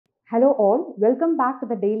Hello all, welcome back to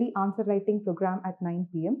the daily answer writing program at 9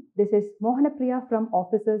 p.m. This is Mohanapriya from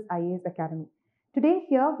Officers IAS Academy. Today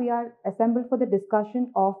here we are assembled for the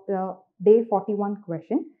discussion of the day 41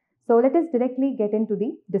 question. So let us directly get into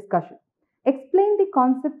the discussion. Explain the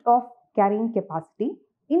concept of carrying capacity.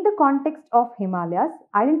 In the context of Himalayas,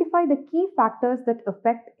 identify the key factors that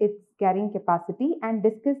affect its carrying capacity and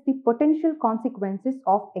discuss the potential consequences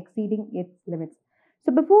of exceeding its limits.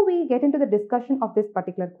 So before we get into the discussion of this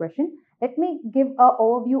particular question, let me give an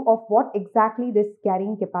overview of what exactly this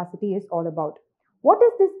carrying capacity is all about. What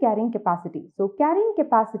is this carrying capacity? So carrying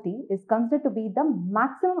capacity is considered to be the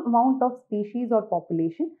maximum amount of species or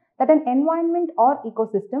population that an environment or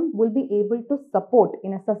ecosystem will be able to support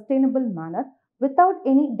in a sustainable manner without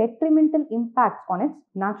any detrimental impacts on its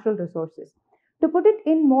natural resources. To put it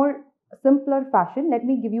in more simpler fashion, let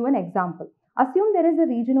me give you an example. Assume there is a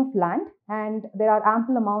region of land and there are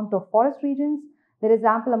ample amount of forest regions, there is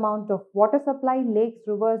ample amount of water supply, lakes,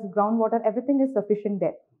 rivers, groundwater, everything is sufficient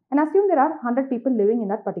there. And assume there are 100 people living in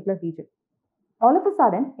that particular region. All of a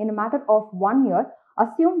sudden, in a matter of 1 year,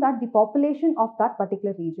 assume that the population of that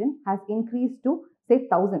particular region has increased to say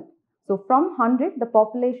 1000. So from 100, the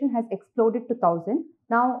population has exploded to 1000.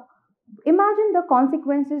 Now, imagine the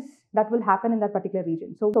consequences that will happen in that particular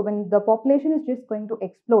region. So when the population is just going to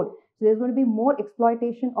explode, so there's going to be more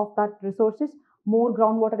exploitation of that resources, more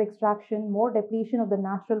groundwater extraction, more depletion of the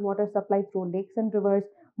natural water supply through lakes and rivers,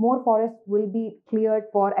 more forests will be cleared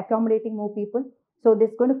for accommodating more people. So this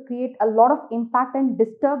is going to create a lot of impact and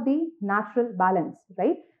disturb the natural balance,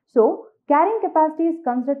 right? So carrying capacity is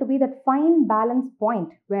considered to be that fine balance point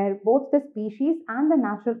where both the species and the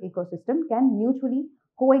natural ecosystem can mutually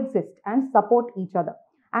coexist and support each other.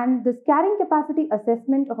 And this carrying capacity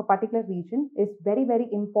assessment of a particular region is very, very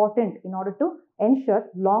important in order to ensure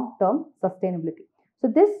long-term sustainability. So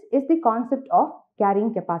this is the concept of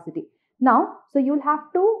carrying capacity. Now, so you'll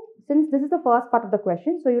have to, since this is the first part of the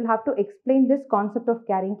question, so you'll have to explain this concept of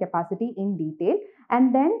carrying capacity in detail.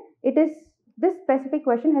 And then this specific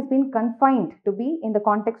question has been confined to be in the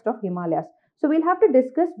context of Himalayas. So we'll have to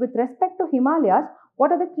discuss with respect to Himalayas,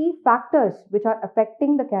 what are the key factors which are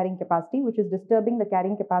affecting the carrying capacity, which is disturbing the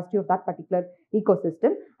carrying capacity of that particular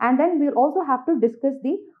ecosystem. And then we'll also have to discuss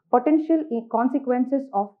the potential consequences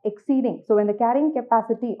of exceeding. So when the carrying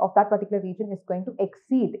capacity of that particular region is going to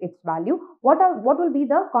exceed its value, what will be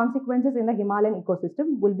the consequences in the Himalayan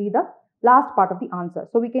ecosystem will be the last part of the answer.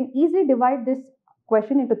 So we can easily divide this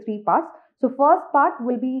question into three parts. So first part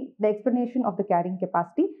will be the explanation of the carrying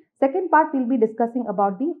capacity. Second part, we'll be discussing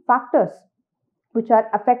about the factors which are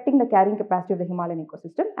affecting the carrying capacity of the Himalayan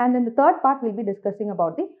ecosystem. And then the third part, we'll be discussing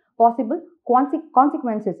about the possible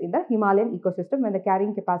consequences in the Himalayan ecosystem when the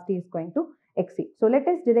carrying capacity is going to exceed. So let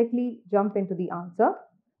us directly jump into the answer.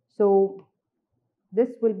 So this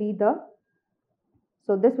will be the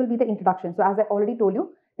introduction. So as I already told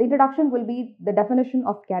you, the introduction will be the definition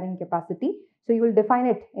of carrying capacity. So you will define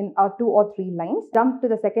it in 2 or 3 lines. Jump to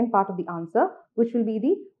the second part of the answer, which will be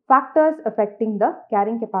the factors affecting the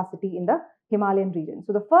carrying capacity in the Himalayan region.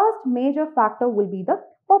 So the first major factor will be the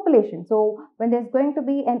population. So when there's going to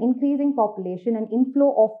be an increasing population and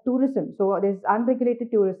inflow of tourism, so there's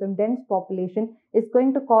unregulated tourism, dense population is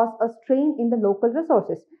going to cause a strain in the local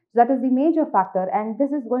resources. So that is the major factor, and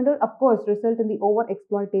this is going to, of course, result in the over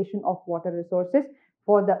exploitation of water resources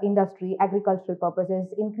for the industry, agricultural purposes,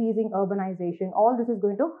 increasing urbanization. All this is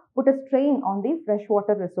going to put a strain on the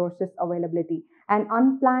freshwater resources availability and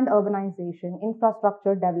unplanned urbanization,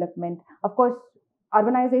 infrastructure development. Of course,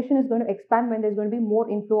 urbanization is going to expand when there's going to be more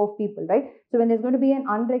inflow of people, right? So when there's going to be an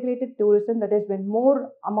unregulated tourism, that is when more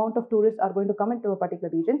amount of tourists are going to come into a particular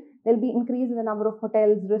region, there'll be increase in the number of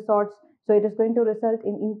hotels, resorts. So it is going to result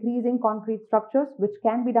in increasing concrete structures, which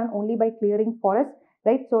can be done only by clearing forests,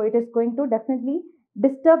 right? So it is going to definitely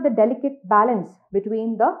disturb the delicate balance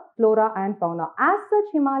between the flora and fauna. As such,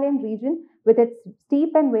 Himalayan region with its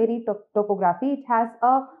steep and varied topography, it has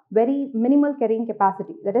a very minimal carrying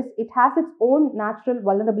capacity. That is, it has its own natural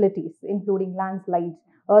vulnerabilities, including landslides,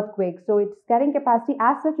 earthquakes. So its carrying capacity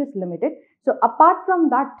as such is limited. So apart from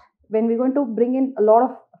that, when we're going to bring in a lot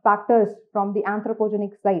of factors from the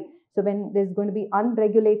anthropogenic side, so when there's going to be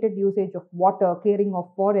unregulated usage of water, clearing of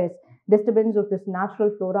forests, disturbance of this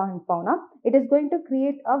natural flora and fauna, it is going to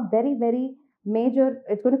create a very, very major,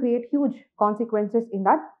 it's going to create huge consequences in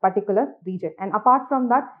that particular region. And apart from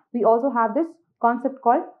that, we also have this concept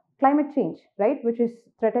called climate change, right, which is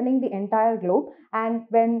threatening the entire globe. And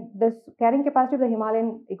when this carrying capacity of the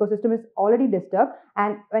Himalayan ecosystem is already disturbed,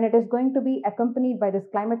 and when it is going to be accompanied by this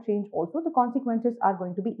climate change also, the consequences are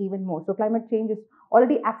going to be even more. So climate change is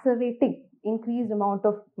already accelerating. Increased amount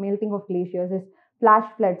of melting of glaciers is flash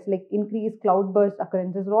floods, like increased cloudburst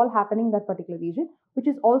occurrences are all happening in that particular region, which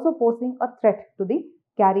is also posing a threat to the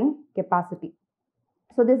carrying capacity.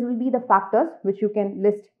 So this will be the factors which you can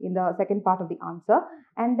list in the second part of the answer,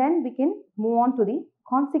 and then we can move on to the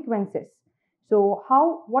consequences. So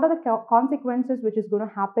what are the consequences which is going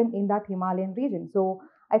to happen in that Himalayan region? So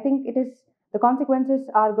I think the consequences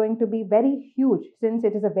are going to be very huge since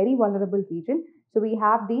it is a very vulnerable region. So we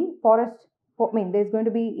have the there's going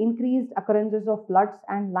to be increased occurrences of floods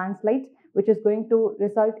and landslides, which is going to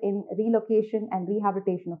result in relocation and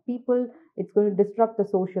rehabilitation of people. It's going to disrupt the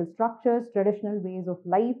social structures, traditional ways of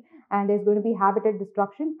life, and there's going to be habitat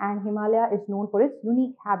destruction. And Himalaya is known for its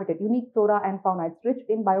unique habitat, unique flora and fauna. It's rich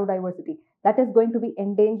in biodiversity. That is going to be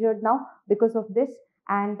endangered now because of this.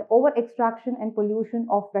 And over extraction and pollution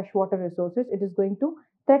of freshwater resources, it is going to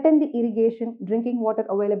threaten the irrigation, drinking water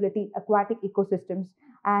availability, aquatic ecosystems,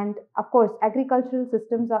 and of course, agricultural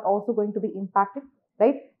systems are also going to be impacted,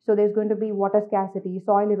 right? So there's going to be water scarcity,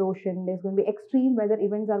 soil erosion, there's going to be extreme weather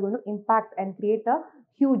events are going to impact and create a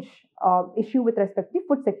huge issue with respect to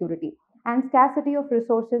food security. And scarcity of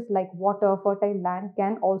resources like water, fertile land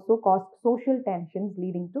can also cause social tensions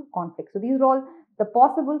leading to conflict. So these are all the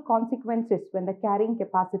possible consequences when the carrying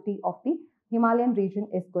capacity of the Himalayan region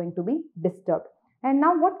is going to be disturbed. And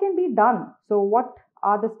now what can be done? So what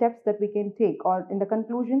are the steps that we can take? Or in the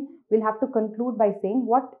conclusion, we'll have to conclude by saying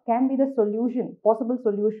what can be the possible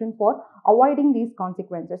solution for avoiding these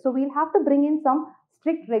consequences. So we'll have to bring in some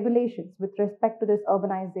strict regulations with respect to this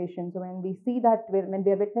urbanization. So when we see that when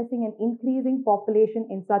we are witnessing an increasing population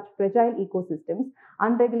in such fragile ecosystems,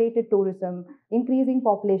 unregulated tourism, increasing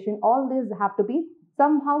population, all these have to be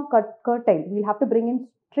somehow curtailed. We'll have to bring in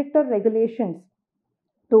stricter regulations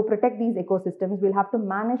to protect these ecosystems. We'll have to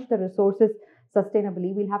manage the resources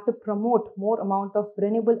sustainably. We'll have to promote more amount of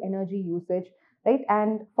renewable energy usage, right?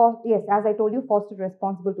 And as I told you, foster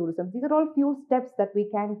responsible tourism. These are all few steps that we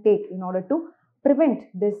can take in order to prevent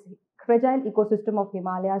this fragile ecosystem of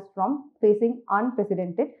Himalayas from facing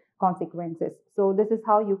unprecedented consequences. So this is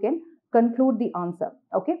how you can conclude the answer.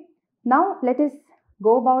 Okay. Now let us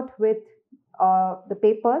go about with the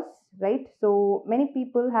papers, right? So many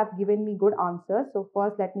people have given me good answers. So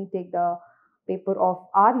first, let me take the paper of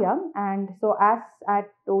Arya. And so as I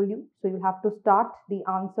told you, so you have to start the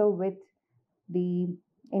answer with the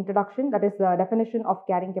introduction, that is the definition of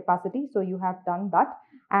carrying capacity. So you have done that.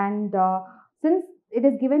 And since it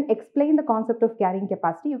is given, explain the concept of carrying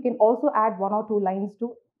capacity, you can also add one or two lines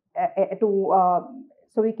so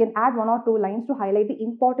we can add one or two lines to highlight the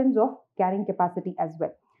importance of carrying capacity as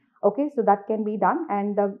well. Okay, so that can be done,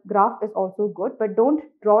 and the graph is also good, but don't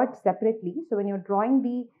draw it separately. So when you're drawing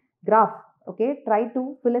the graph, okay, try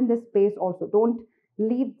to fill in this space also. Don't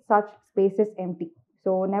leave such spaces empty.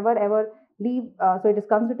 So never ever leave, so it is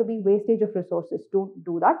considered to be wastage of resources. Don't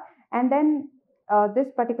do that. And then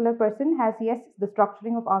this particular person has, yes, the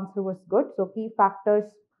structuring of answer was good. So key factors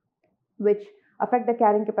which affect the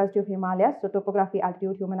carrying capacity of Himalayas. So topography,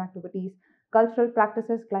 altitude, human activities, cultural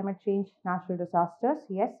practices, climate change, natural disasters.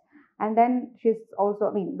 Yes. And then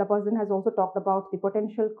the person has also talked about the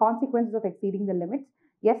potential consequences of exceeding the limits.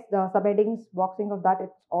 Yes, the subheadings, boxing of that,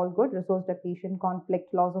 it's all good. Resource depletion,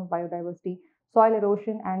 conflict, loss of biodiversity, soil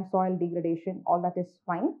erosion and soil degradation, all that is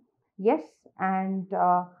fine. Yes, and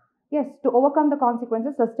yes, to overcome the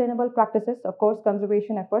consequences, sustainable practices, of course,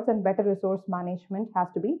 conservation efforts and better resource management has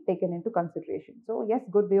to be taken into consideration. So yes,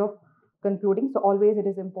 good way of concluding. So always it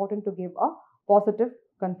is important to give a positive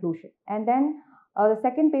conclusion. And then the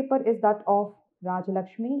second paper is that of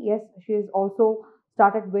Rajalakshmi. Yes, she is also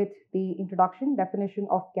started with the introduction, definition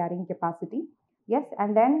of carrying capacity. Yes,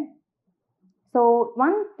 and then so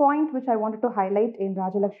one point which I wanted to highlight in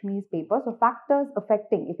Rajalakshmi's paper, so factors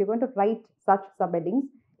affecting, if you're going to write such subheadings,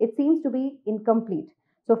 it seems to be incomplete.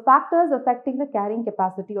 So factors affecting the carrying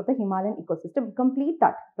capacity of the Himalayan ecosystem, complete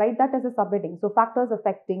that, write that as a subheading. So factors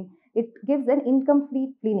affecting, it gives an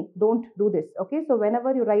incomplete meaning. Don't do this, okay? So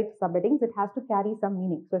whenever you write subheadings, it has to carry some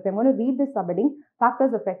meaning. So if I'm going to read this subheading,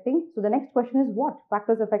 factors affecting, so the next question is what?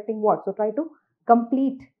 Factors affecting what? So try to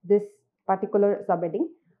complete this particular subheading.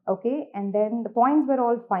 Okay, and then the points were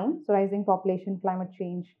all fine. So rising population, climate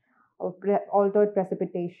change, altered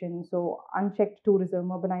precipitation, so unchecked tourism,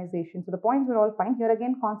 urbanization. So the points were all fine. Here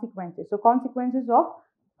again, consequences. So consequences of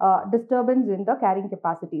disturbance in the carrying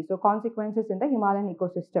capacity. So consequences in the Himalayan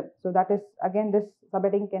ecosystem. So that is, again, this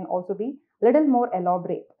subheading can also be little more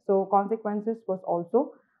elaborate. So consequences was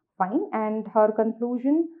also fine. And her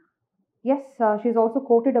conclusion, yes, she's also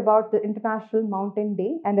quoted about the International Mountain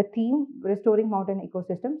Day and the theme restoring mountain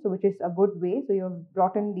ecosystem, so which is a good way. So you have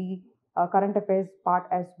brought in the current affairs part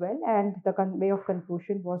as well, and the way of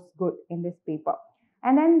conclusion was good in this paper.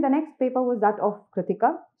 And then the next paper was that of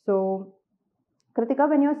Kritika. So Kritika,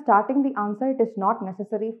 when you're starting the answer, it is not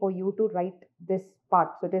necessary for you to write this part.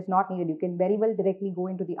 So it is not needed. You can very well directly go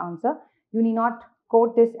into the answer. You need not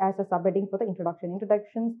quote this as a subheading for the introduction.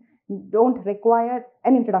 Introductions don't require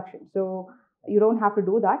an introduction. So you don't have to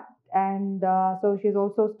do that. And so she's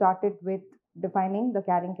also started with defining the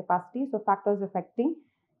carrying capacity. So factors affecting,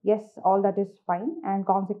 yes, all that is fine. And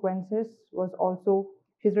consequences was also,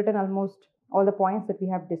 she's written almost all the points that we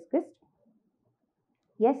have discussed.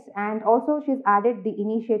 Yes, and also she's added the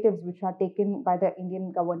initiatives which are taken by the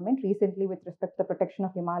Indian government recently with respect to the protection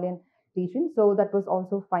of Himalayan region. So that was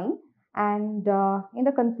also fine. And in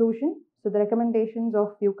the conclusion, so the recommendations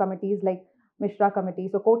of few committees like Mishra committee,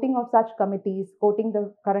 so quoting of such committees, quoting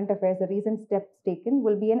the current affairs, the recent steps taken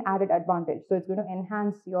will be an added advantage. So it's going to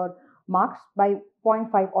enhance your marks by zero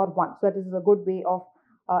point 0.5 or 1. So that is a good way of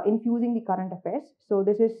infusing the current affairs. So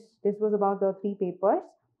this was about the three papers.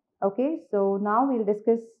 Okay, so now we'll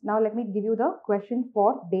discuss. Now, let me give you the question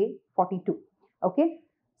for day 42. Okay,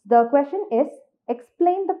 the question is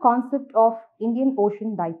explain the concept of Indian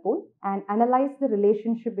Ocean Dipole and analyze the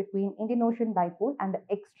relationship between Indian Ocean Dipole and the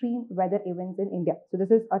extreme weather events in India. So,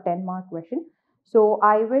 this is a 10-mark question. So,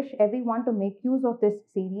 I wish everyone to make use of this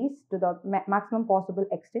series to the maximum possible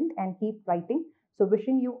extent and keep writing. So,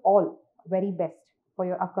 wishing you all very best for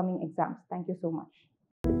your upcoming exams. Thank you so much.